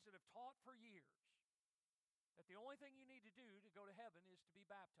religions that have taught for years that the only thing you need to do to go to heaven is to be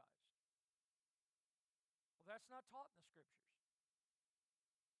baptized. Well, that's not taught in the Scriptures.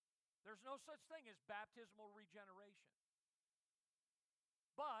 There's no such thing as baptismal regeneration.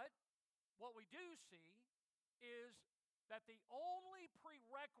 But what we do see is that the only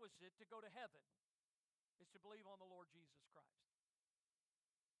prerequisite to go to heaven is to believe on the Lord Jesus Christ.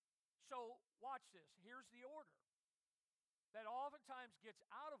 So watch this. Here's the order that oftentimes gets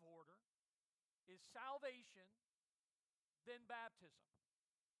out of order is salvation, then baptism,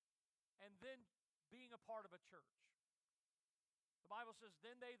 and then being a part of a church. The Bible says,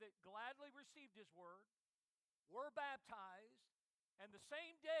 then they that gladly received his word were baptized, and the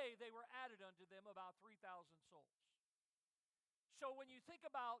same day they were added unto them about 3,000 souls. So when you think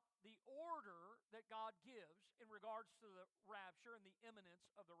about the order that God gives in regards to the rapture and the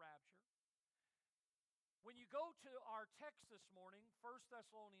imminence of the rapture, when you go to our text this morning, 1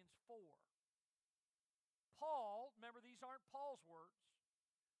 Thessalonians 4, Paul, remember these aren't Paul's words,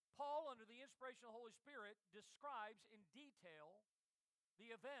 Paul, under the inspiration of the Holy Spirit, describes in detail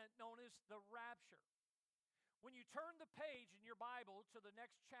the event known as the rapture. When you turn the page in your Bible to the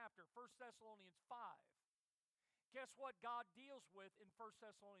next chapter, 1 Thessalonians 5, guess what God deals with in 1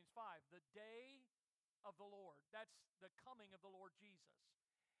 Thessalonians 5? The day of the Lord. That's the coming of the Lord Jesus.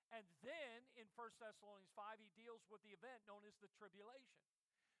 And then in 1 Thessalonians 5, he deals with the event known as the tribulation.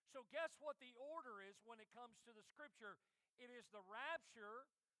 So guess what the order is when it comes to the Scripture? It is the rapture,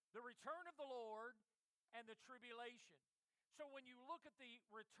 the return of the Lord, and the tribulation. So when you look at the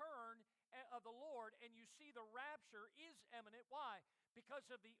return of the Lord and you see the rapture is imminent, why? Because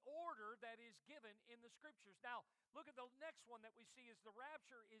of the order that is given in the Scriptures. Now, look at the next one that we see is the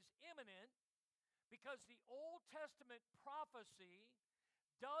rapture is imminent because the Old Testament prophecy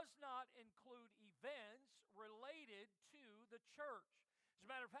does not include events related to the church. As a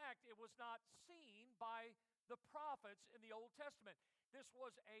matter of fact, it was not seen by the prophets in the Old Testament. This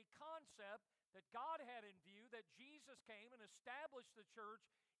was a concept that God had in view, that Jesus came and established the church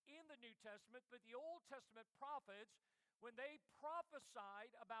in the New Testament, but the Old Testament prophets, when they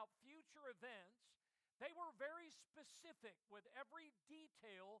prophesied about future events, they were very specific with every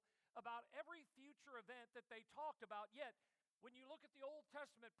detail about every future event that they talked about. Yet, when you look at the Old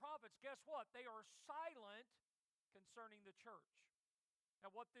Testament prophets, guess what? They are silent concerning the church. Now,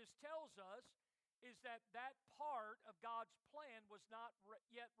 what this tells us is that that part of God's plan was not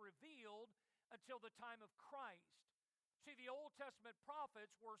yet revealed until the time of Christ. See, the Old Testament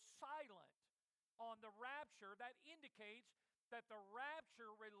prophets were silent on the rapture. That indicates that the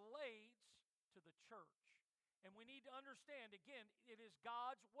rapture relates to the church. And we need to understand, again, it is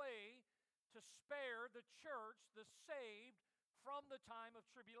God's way to spare the church, the saved, from the time of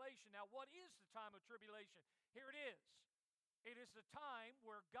tribulation. Now, what is the time of tribulation? Here it is. It is the time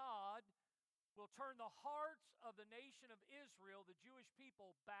where God will turn the hearts of the nation of Israel, the Jewish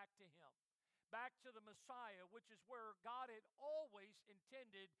people, back to Him, back to the Messiah, which is where God had always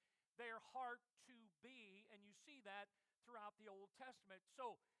intended their heart to be. And you see that throughout the Old Testament.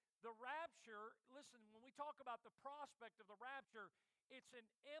 So the rapture, listen, when we talk about the prospect of the rapture, it's an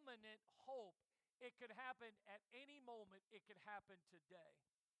imminent hope. It could happen at any moment. It could happen today.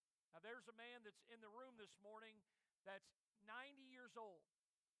 Now, there's a man that's in the room this morning that's 90 years old,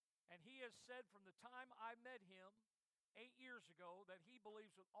 and he has said from the time I met him 8 years ago that he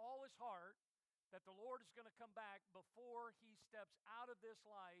believes with all his heart that the Lord is going to come back before he steps out of this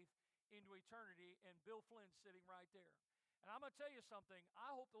life into eternity, and Bill Flynn's sitting right there. And I'm going to tell you something. I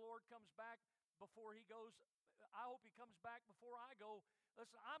hope the Lord comes back before he goes. I hope he comes back before I go.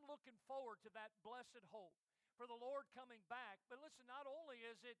 Listen, I'm looking forward to that blessed hope for the Lord coming back. But listen, not only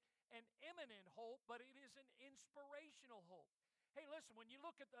is it an imminent hope, but it is an inspirational hope. Hey, listen, when you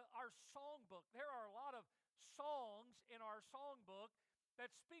look at our songbook, there are a lot of songs in our songbook that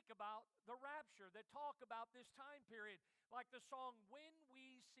speak about the rapture, that talk about this time period, like the song, When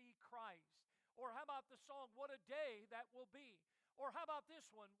We See Christ. Or how about the song, What a Day That Will Be? Or how about this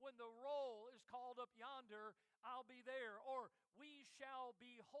one, When the Roll is Called Up Yonder, I'll Be There. Or We Shall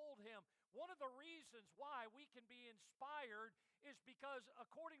Behold Him. One of the reasons why we can be inspired is because,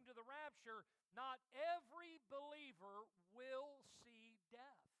 according to the rapture, not every believer will see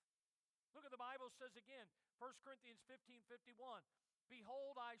death. Look at the Bible says again, 1 Corinthians 15:51.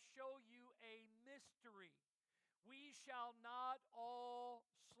 Behold, I show you a mystery. We shall not all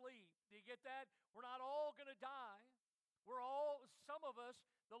sleep. Do you get that? We're not all going to die. Some of us,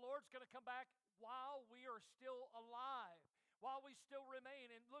 the Lord's going to come back while we are still alive, while we still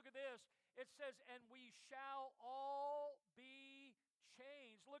remain. And look at this. It says, and we shall all be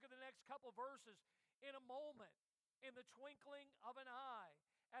changed. Look at the next couple verses. In a moment, in the twinkling of an eye,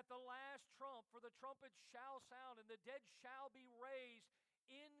 at the last trump, for the trumpet shall sound, and the dead shall be raised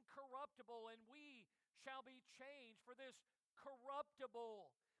incorruptible, and we shall be changed. For this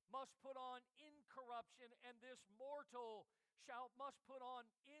corruptible must put on incorruption, and this mortal must put on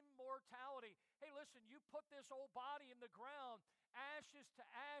immortality. Hey, listen, you put this old body in the ground, ashes to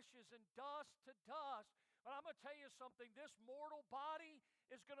ashes and dust to dust. But I'm going to tell you something, this mortal body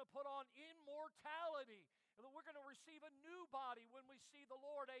is going to put on immortality. And we're going to receive a new body when we see the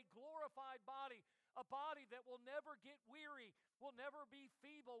Lord, a glorified body, a body that will never get weary, will never be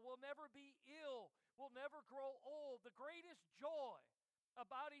feeble, will never be ill, will never grow old. The greatest joy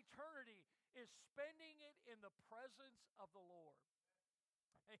about eternity is spending it in the presence of the Lord.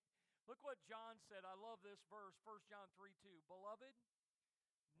 Hey, look what John said. I love this verse, 1 John 3:2. Beloved,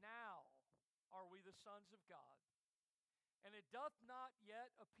 now are we the sons of God, and it doth not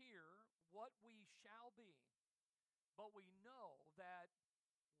yet appear what we shall be, but we know that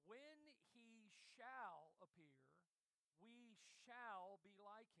when he shall appear, we shall be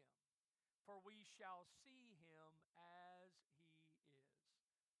like him, for we shall see him as he is.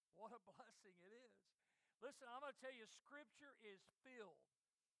 What a blessing it is. Listen, I'm going to tell you, Scripture is filled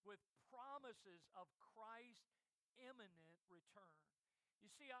with promises of Christ's imminent return.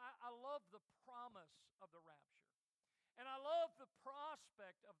 You see, I love the promise of the rapture, and I love the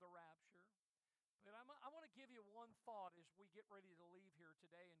prospect of the rapture, but I want to give you one thought as we get ready to leave here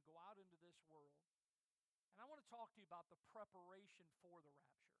today and go out into this world. And I want to talk to you about the preparation for the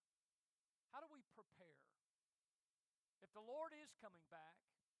rapture. How do we prepare? If the Lord is coming back,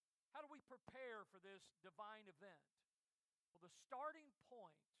 how do we prepare for this divine event? Well, the starting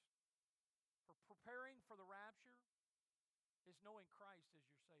point for preparing for the rapture is knowing Christ as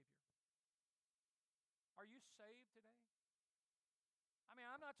your Savior. Are you saved today? I mean,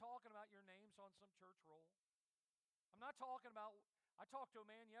 I'm not talking about your names on some church roll. I'm not talking about, I talked to a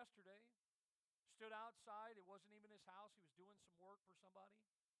man yesterday, stood outside, it wasn't even his house, he was doing some work for somebody.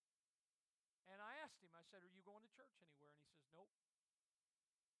 And I asked him, I said, are you going to church anywhere? And he says, nope.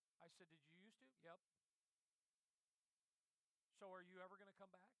 I said, did you used to? Yep. So are you ever going to come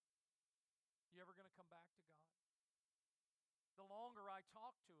back? You ever going to come back to God? The longer I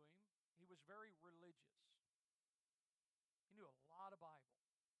talked to him, he was very religious. He knew a lot of Bible.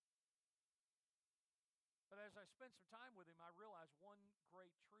 But as I spent some time with him, I realized one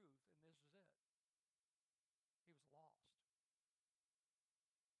great truth, and this is it. He was lost.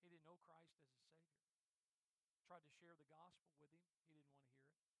 He didn't know Christ as his Savior. Tried to share the gospel with him. He didn't want to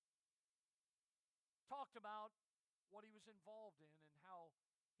hear it. Talked about what he was involved in and how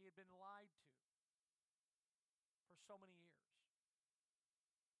he had been lied to for so many years.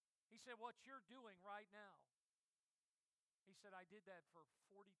 He said, what you're doing right now, he said, I did that for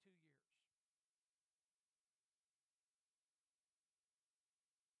 42 years.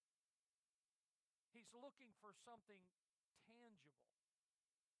 He's looking for something tangible,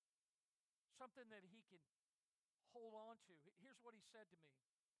 something that he can hold on to. Here's what he said to me.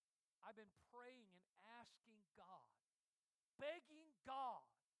 I've been praying and asking God begging God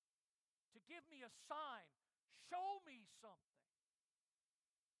to give me a sign. Show me something.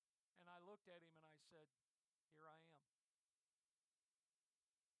 And I looked at him and I said, here I am.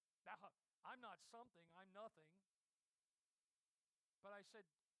 Now, I'm not something, I'm nothing. But I said,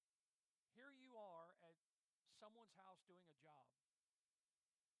 here you are at someone's house doing a job.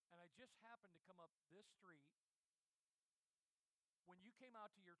 And I just happened to come up this street when you came out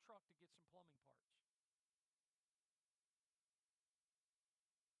to your truck to get some plumbing parts.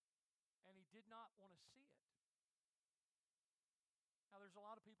 And he did not want to see it. Now, there's a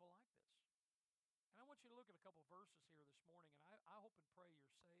lot of people like this. And I want you to look at a couple of verses here this morning, and I hope and pray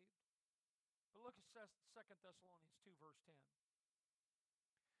you're saved. But look at 2 Thessalonians 2, verse 10.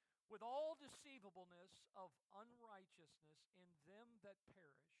 With all deceivableness of unrighteousness in them that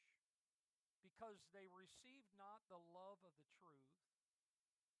perish, because they received not the love of the truth,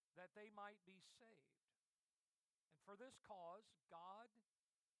 that they might be saved. And for this cause God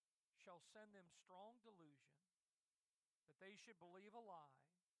shall send them strong delusion, that they should believe a lie,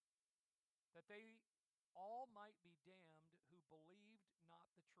 that they all might be damned who believed not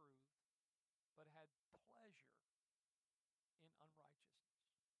the truth, but had pleasure in unrighteousness.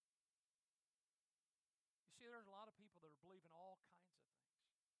 You see, there's a lot of people that are believing all kinds of things.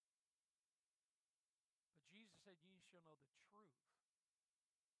 But Jesus said, ye shall know the truth,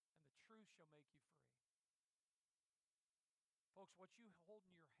 and the truth shall make you free. Folks, what you hold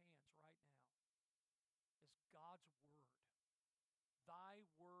in your hands right now is God's Word. Thy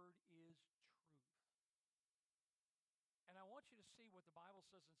Word is truth. And I want you to see what the Bible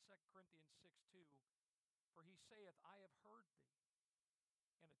says in 2 Corinthians 6:2. For he saith, I have heard thee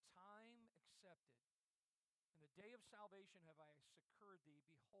in a time accepted. In the day of salvation have I succored thee.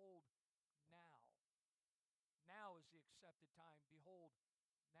 Behold, now. Now is the accepted time. Behold,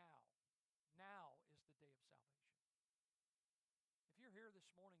 now. Now is the day of salvation. If you're here this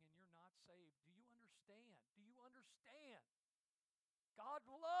morning and you're not saved, do you understand? Do you understand? God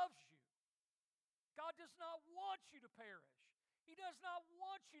loves you. God does not want you to perish. He does not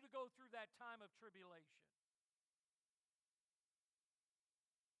want you to go through that time of tribulation.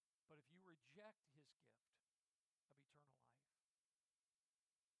 But if you reject His gift of eternal life,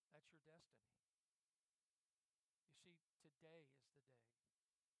 that's your destiny. You see, today is the day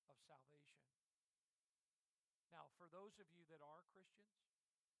of salvation. Now, for those of you that are Christians,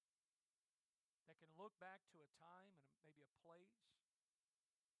 that can look back to a time and maybe a place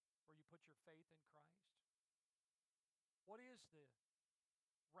where you put your faith in Christ, what is the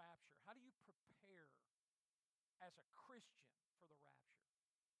rapture? How do you prepare as a Christian for the rapture?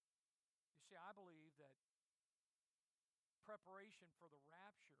 You see, I believe that preparation for the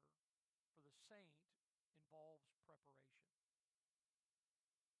rapture for the saint involves preparation.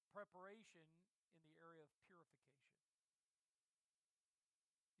 Preparation in the area of purification.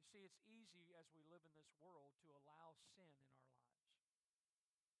 You see, it's easy as we live in this world to allow sin in our lives,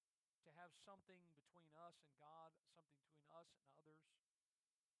 to have something between us and God, something between us and others.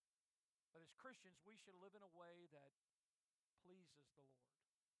 But as Christians, we should live in a way that pleases the Lord.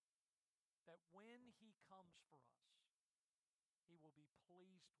 That when He comes for us, He will be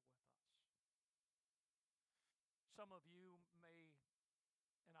pleased with us. Some of you may,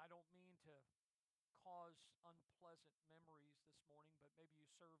 and I don't mean to cause unpleasant memories this morning, but maybe you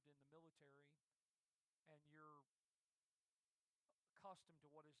served in the military and you're accustomed to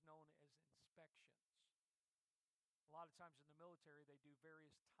what is known as inspections. A lot of times in the military, they do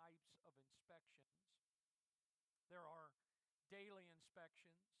various types of inspections. There are daily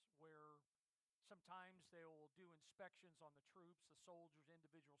inspections where sometimes they will do inspections on the troops, the soldiers,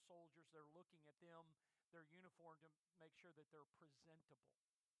 individual soldiers. They're looking at them, their uniform, to make sure that they're presentable.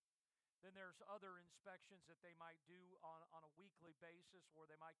 Then there's other inspections that they might do on a weekly basis, where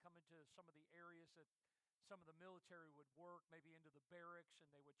they might come into some of the areas that some of the military would work, maybe into the barracks, and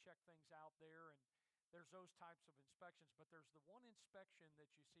they would check things out there. And there's those types of inspections. But there's the one inspection that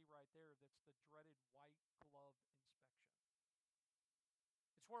you see right there that's the dreaded white glove inspection.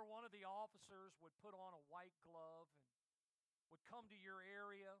 It's where one of the officers would put on a white glove and would come to your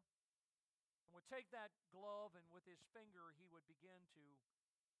area and would take that glove, and with his finger he would begin to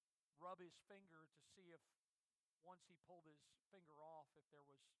rub his finger to see if, once he pulled his finger off, if there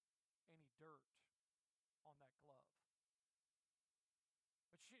was any dirt on that glove.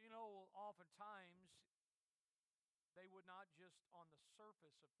 But you know, oftentimes they would not just on the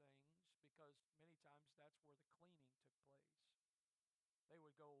surface of things, because many times that's where the cleaning took place. They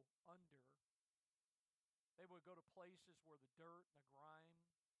would go under. They would go to places where the dirt and the grime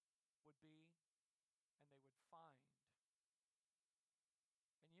would be, and they would find.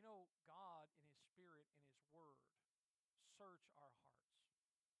 And you know, God in His Spirit, in His Word, searches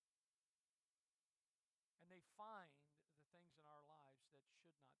find the things in our lives that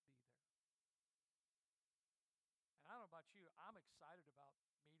should not be there. And I don't know about you, I'm excited about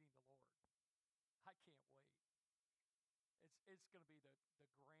meeting the Lord. I can't wait. It's going to be the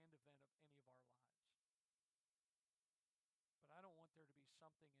grand event of any of our lives. But I don't want there to be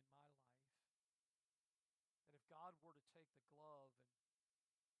something in my life that if God were to take the glove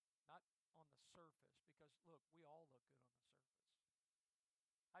and not on the surface, because look, we all look good on the surface.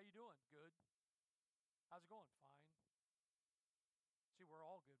 How you doing? Good. How's it going? Fine. See, we're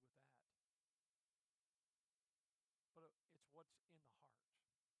all good with that. But it's what's in the heart.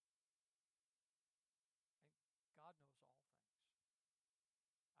 And God knows all things.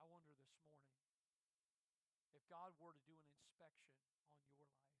 I wonder this morning, if God were to do an inspection on your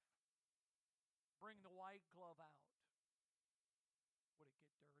life, bring the white glove out, would it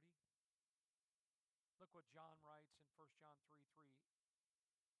get dirty? Look what John writes in 1 John 3:3.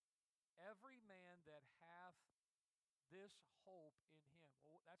 Every man that hath this hope in him.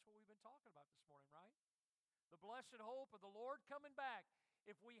 Well, that's what we've been talking about this morning, right? The blessed hope of the Lord coming back.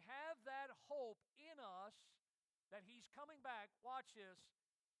 If we have that hope in us that He's coming back, watch this,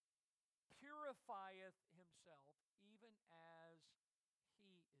 purifieth himself even as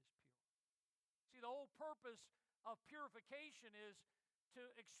He is pure. See, the whole purpose of purification is to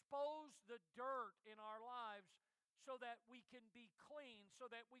expose the dirt in our lives so that we can be clean, so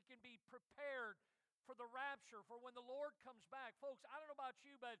that we can be prepared for the rapture, for when the Lord comes back. Folks, I don't know about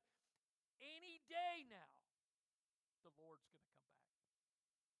you, but any day now, the Lord's going to come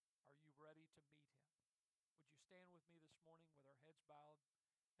back. Are you ready to meet Him? Would you stand with me this morning with our heads bowed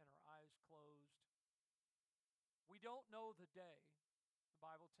and our eyes closed? We don't know the day, the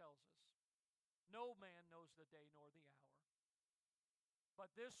Bible tells us. No man knows the day nor the hour. But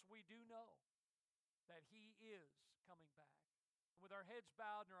this we do know, that He is coming back. And with our heads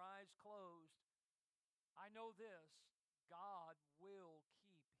bowed and our eyes closed, I know this, God will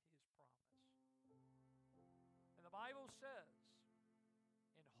keep His promise. And the Bible says,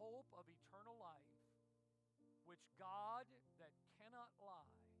 in hope of eternal life, which God that cannot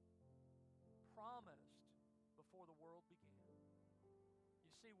lie promised before the world began.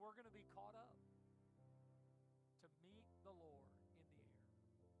 You see, we're going to be caught up to meet the Lord in the air.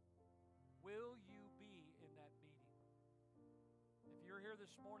 Will you be in that meeting? If you're here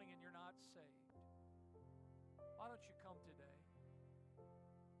this morning and you're not saved, why don't you come today?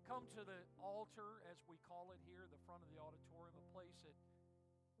 Come to the altar, as we call it here, the front of the auditorium, a place that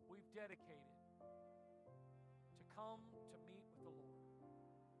we've dedicated to come to meet with the Lord.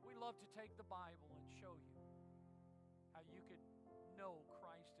 We love to take the Bible and show you how you could know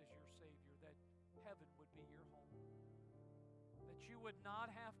Christ as your Savior, that heaven would be your home, that you would not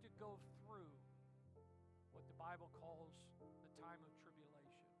have to go through what the Bible calls the time of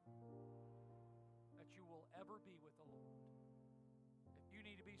tribulation, that you will ever be with the Lord. If you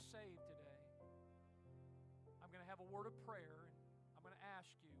need to be saved today, I'm going to have a word of prayer, and I'm going to ask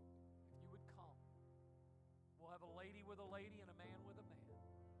you if you would come. We'll have a lady with a lady and a man with a man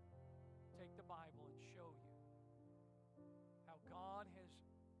take the Bible and show you how God has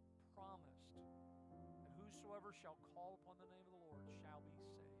promised that whosoever shall call upon the name of the Lord shall be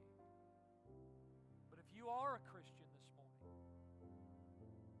saved. But if you are a Christian this morning,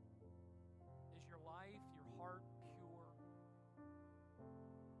 is your life, your heart pure?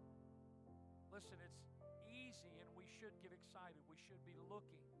 Listen, it's easy, and we should get excited. We should be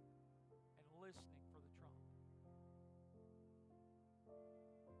looking and listening for the trump.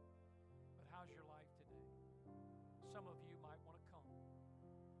 But how's your life today? Some of you might want to come.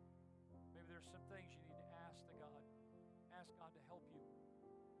 Maybe there's some things you need to ask God. Ask God to help you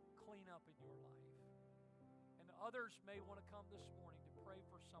clean up in your life. And others may want to come this morning to pray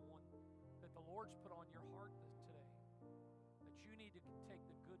for someone that the Lord's put on your heart today, that you need to take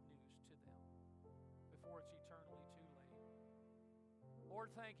the good news to them before it's eternally too late.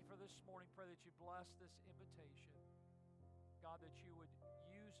 Lord, thank you for this morning. Pray that you bless this invitation. God, that you would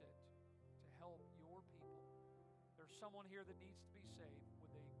use it to help your people. There's someone here that needs to be saved. Would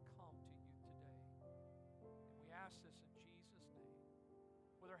they come to you today? And we ask this in Jesus' name.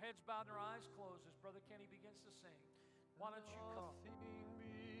 With our heads bowed and our eyes closed, as Brother Kenny begins to sing, why don't you come?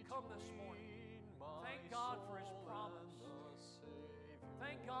 Come this morning. Thank God for His promise.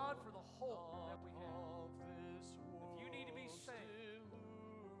 Thank God for the hope that we have. If you need to be saved,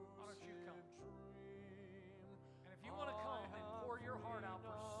 why don't you come? And if you want to come and pour your heart out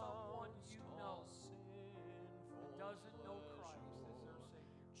for someone you know that doesn't know Christ as their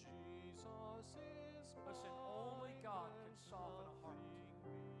Savior, listen, only God can soften a heart.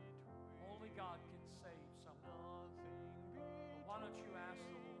 Only God can save someone. But why don't you ask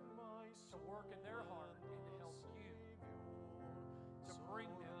the Lord to work in their heart and to help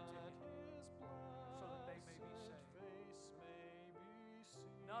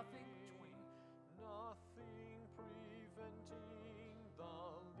nothing between. Nothing preventing the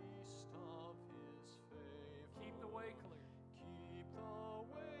least of His favor. Keep the way clear. Keep the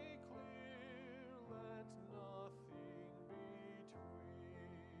way clear, let nothing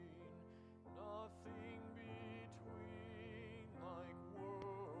between. Nothing between, like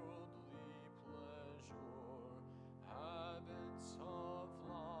worldly pleasure. Habits of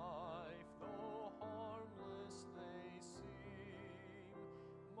life, though harmless they seem,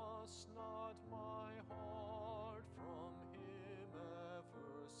 must not my heart from Him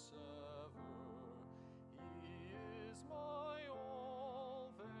ever sever. He is my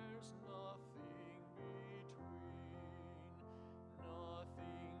all, there's nothing between.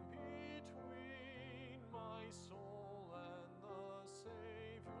 Nothing between my soul and the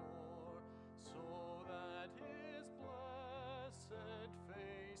Savior, so that His blessed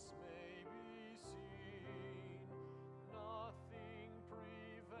face may be seen. Nothing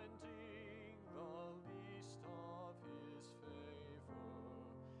preventing the least of His favor.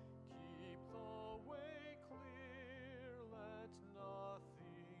 Keep the way clear, let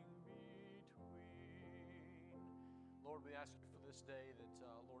nothing between. Lord, we ask you for this day that,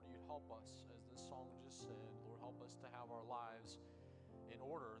 Lord, you'd help us, as this song just said. Lord, help us to have our lives in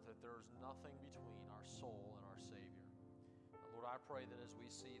order, that there's nothing between our soul and our Savior. Lord, I pray that as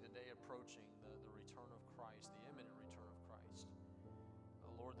we see the day approaching, the return of Christ, the imminent return of Christ,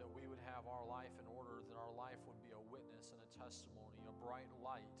 Lord, that we would have our life in order, that our life would be a witness and a testimony, a bright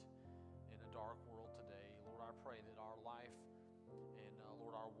light in a dark world today. Lord, I pray that our life and,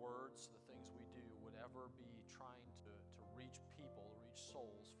 Lord, our words, the things we do, would ever be trying to reach people, reach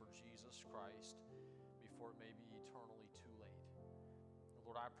souls for Jesus Christ before it may be eternally too late.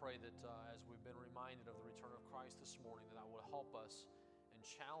 Lord, I pray that as we've been reminded of the return of Christ this morning, that will help us and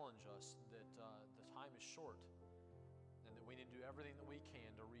challenge us that the time is short and that we need to do everything that we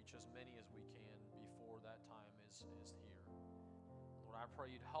can to reach as many as we can before that time is here. Lord, I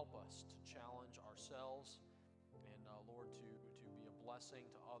pray you'd help us to challenge ourselves and, Lord, to be a blessing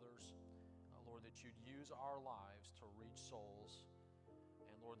to others. Lord, that you'd use our lives to reach souls,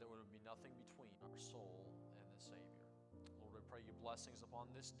 and Lord, there would be nothing between our soul and the Savior. Lord, we pray your blessings upon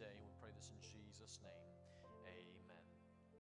this day, and we pray this in Jesus' name.